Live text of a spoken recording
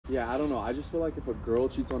Yeah, I don't know. I just feel like if a girl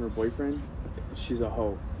cheats on her boyfriend, she's a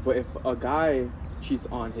hoe. But if a guy cheats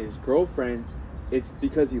on his girlfriend, it's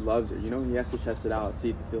because he loves her. You know, he has to test it out, see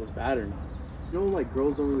if it feels bad or not. You know, like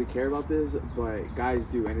girls don't really care about this, but guys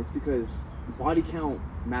do, and it's because body count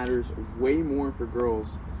matters way more for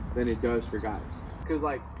girls than it does for guys. Cause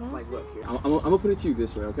like look here, I'm gonna put it to you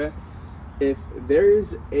this way, okay? If there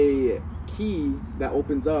is a key that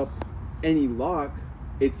opens up any lock,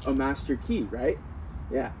 it's a master key, right?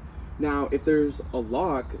 Yeah. Now, if there's a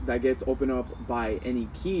lock that gets opened up by any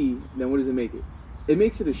key, then what does it make it? It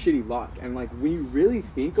makes it a shitty lock. And like when you really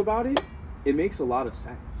think about it, it makes a lot of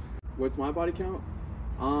sense. What's my body count?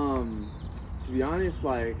 To be honest,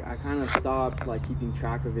 like I kind of stopped like keeping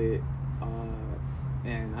track of it,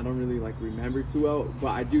 and I don't really like remember too well. But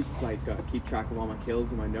I do like keep track of all my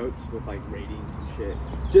kills and my notes with like ratings and shit,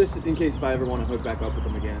 just in case if I ever want to hook back up with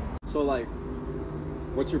them again. So like,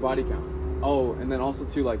 what's your body count? Oh, and then also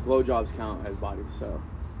too, like blowjobs count as bodies. So,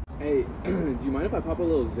 hey, do you mind if I pop a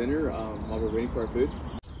little Zinner while we're waiting for our food?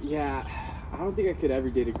 Yeah, I don't think I could ever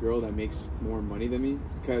date a girl that makes more money than me,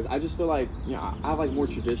 because I just feel like, you know, I have like more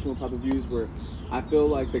traditional type of views where I feel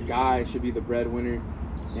like the guy should be the breadwinner.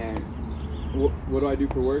 And what do I do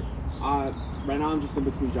for work? Right now I'm just in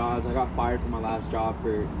between jobs. I got fired from my last job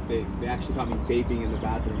for they actually caught me vaping in the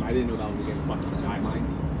bathroom. I didn't know that was against fucking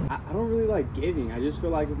guidelines. I don't really like giving. I just feel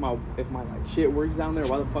like if my like shit works down there,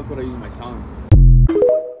 why the fuck would I use my tongue?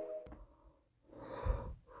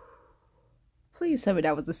 Please tell me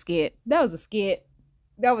that was a skit. That was a skit.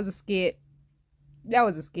 That was a skit. That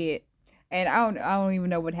was a skit. And I don't even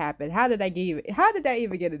know what happened. How did I even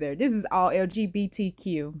get it there? This is all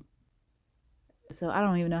LGBTQ. So I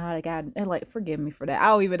don't even know how they got, like, forgive me for that. I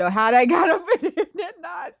don't even know how they got up in that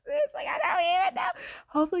nonsense. Like, I don't even know.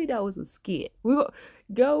 Hopefully that was a skit. We will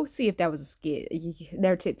go see if that was a skit.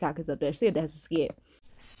 Their TikTok is up there. See if that's a skit.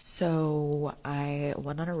 So I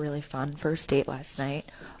went on a really fun first date last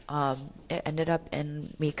night. It ended up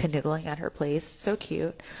in me canoodling at her place. So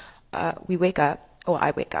cute. We wake up. Oh,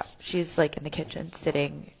 I wake up. She's like in the kitchen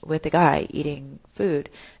sitting with a guy eating food.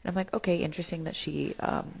 And I'm like, okay, interesting that she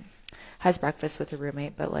has breakfast with her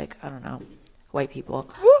roommate, but like, I don't know, white people.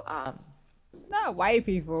 Not white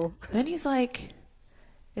people. Then he's like,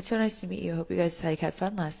 it's so nice to meet you. Hope you guys like had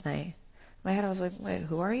fun last night. In my head, I was like, wait,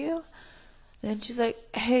 who are you? And then she's like,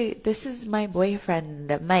 hey, this is my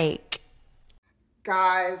boyfriend, Mike.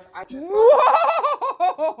 Guys, I just...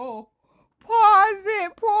 Whoa! Pause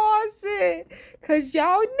it. Because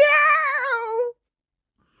y'all know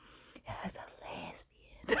as a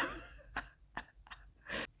lesbian.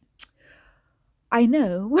 I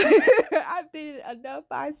know. I've dated enough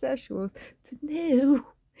bisexuals to know.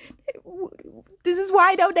 This is why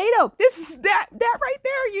I don't date them. This is that right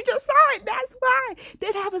there. You just saw it. That's why.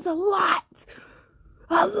 That happens a lot.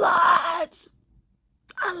 A lot.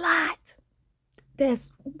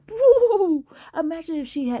 That's, woo. Imagine if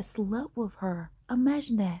she had slept with her.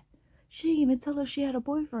 Imagine that. She didn't even tell her she had a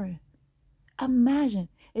boyfriend. Imagine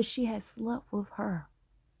if she had slept with her.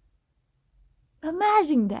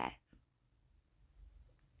 Imagine that.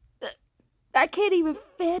 I can't even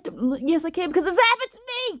fathom. Yes, I can, because this happened to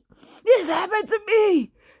me. This happened to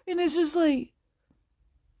me. And it's just like,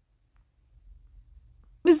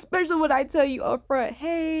 especially when I tell you up front,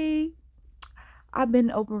 hey, I've been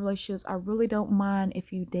in open relationships. I really don't mind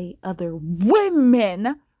if you date other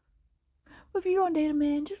women. But if you're going to date a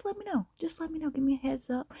man, just let me know. Just let me know. Give me a heads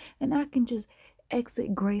up. And I can just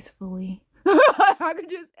exit gracefully. I can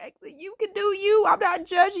just exit. You can do you. I'm not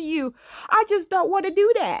judging you. I just don't want to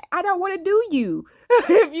do that. I don't want to do you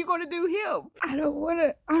if you're going to do him. I don't want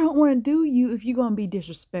to do you if you're going to be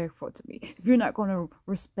disrespectful to me. If you're not going to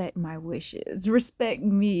respect my wishes, respect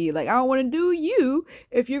me. Like, I don't want to do you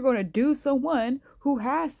if you're going to do someone who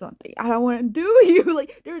has something. I don't want to do you.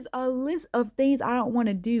 Like, there's a list of things I don't want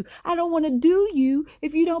to do. I don't want to do you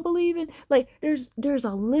if you don't believe in, like, there's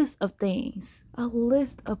a list of things, a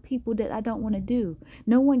list of people that I don't want to do.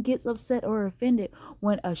 No one gets upset or offended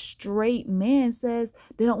when a straight man says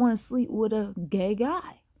they don't want to sleep with a gay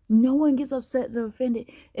guy. No one gets upset or offended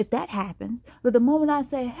if that happens. But the moment I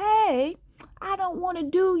say, hey, I don't want to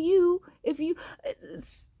do you, if you...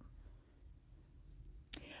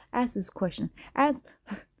 Ask this question. As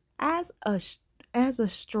a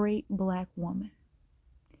straight black woman,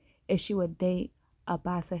 if she would date a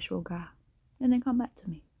bisexual guy, and then come back to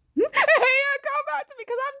me. Come back to me,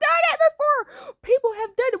 because I've done it before. People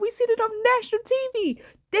have done it. We see it on national TV.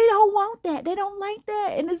 They don't want that. They don't like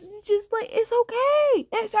that. And it's just like, it's okay.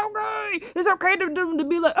 It's okay. It's okay to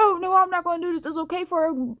be like, oh, no, I'm not going to do this. It's okay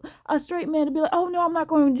for a straight man to be like, oh, no, I'm not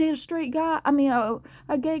going to date a straight guy. I mean, a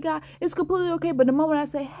gay guy. It's completely okay. But the moment I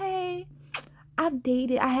say, hey, I've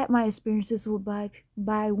dated, I had my experiences with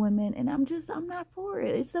bi women, and I'm not for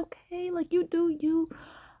it. It's okay. Like, you do you.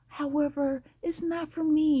 However, it's not for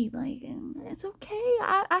me. Like, it's okay.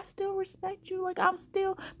 I still respect you. Like, I'm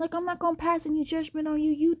not gonna pass any judgment on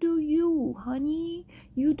you. You do you, honey.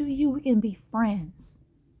 You do you. We can be friends.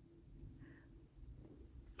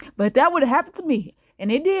 But that would have happened to me,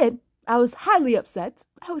 and it did. I was highly upset.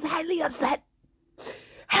 Highly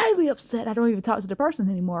upset. I don't even talk to the person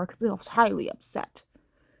anymore because I was highly upset.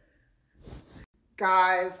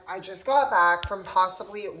 Guys, I just got back from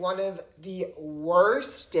possibly one of the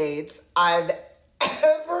worst dates I've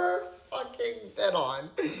ever fucking been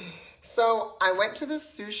on. So I went to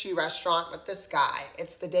this sushi restaurant with this guy.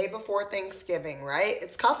 It's the day before Thanksgiving, right?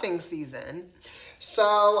 It's cuffing season.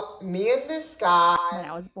 So me and this guy When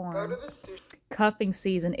I was born, go to the sushi. Cuffing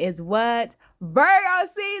season is what? Virgo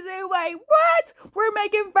season. Wait, what? We're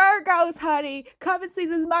making Virgos, honey. Cuffing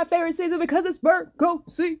season is my favorite season because it's Virgo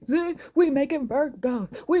season. We making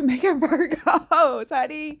Virgos,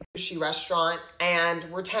 honey. Sushi restaurant, and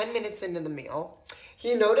we're 10 minutes into the meal.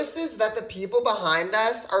 He notices that the people behind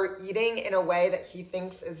us are eating in a way that he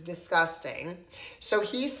thinks is disgusting. So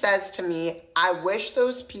he says to me, I wish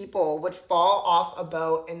those people would fall off a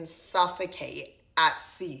boat and suffocate at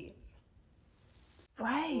sea.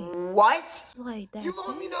 Right. What? Like that. You've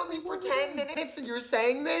only known me for 10 minutes and you're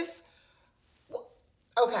saying this?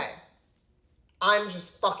 Okay. I'm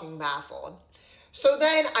just fucking baffled. So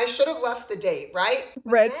then I should have left the date, right?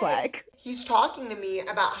 But Red then flag. He's talking to me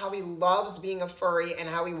about how he loves being a furry and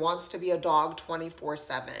how he wants to be a dog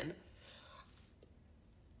 24/7.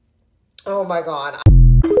 Oh my God. That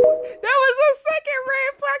was a second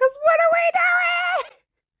red flag, because what are we doing?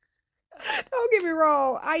 Don't get me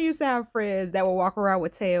wrong. I used to have friends that would walk around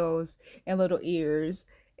with tails and little ears,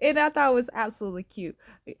 and I thought it was absolutely cute.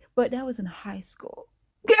 But that was in high school.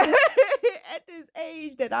 At this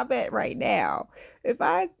age that I'm at right now, if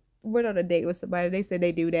I went on a date with somebody, they said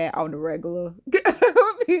they do that on the regular, I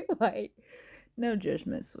would be like, no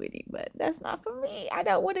judgment, sweetie, but that's not for me. I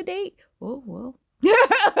don't want to date. Oh, well.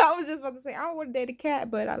 I was just about to say, I don't want to date a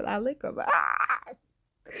cat, but I lick them.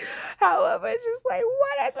 However, it's just like,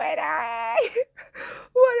 what is we doing?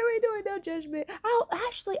 What are we doing? No judgment.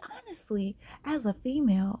 Honestly, as a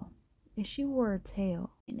female, if she wore a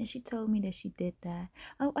tail and then she told me that she did that,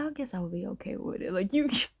 I guess I would be okay with it. Like, you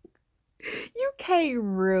can't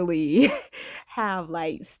really have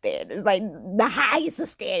like standards, like the highest of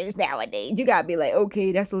standards nowadays. You gotta be like,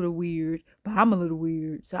 okay, that's a little weird, but I'm a little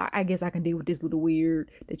weird, so I guess I can deal with this little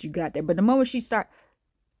weird that you got there. But the moment she start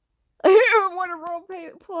want to role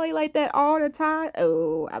play like that all the time,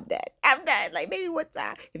 oh, I'm done. Like, maybe one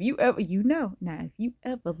time, if you ever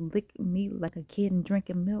lick me like a kid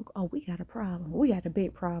drinking milk, oh, we got a problem. We got a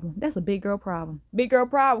big problem. That's a big girl problem.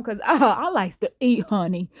 Because I likes to eat,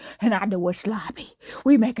 honey, and I do it sloppy.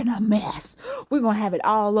 We making a mess. We're gonna have it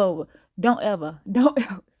all over. Don't ever.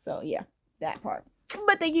 So yeah, that part.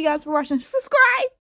 But thank you guys for watching. Subscribe.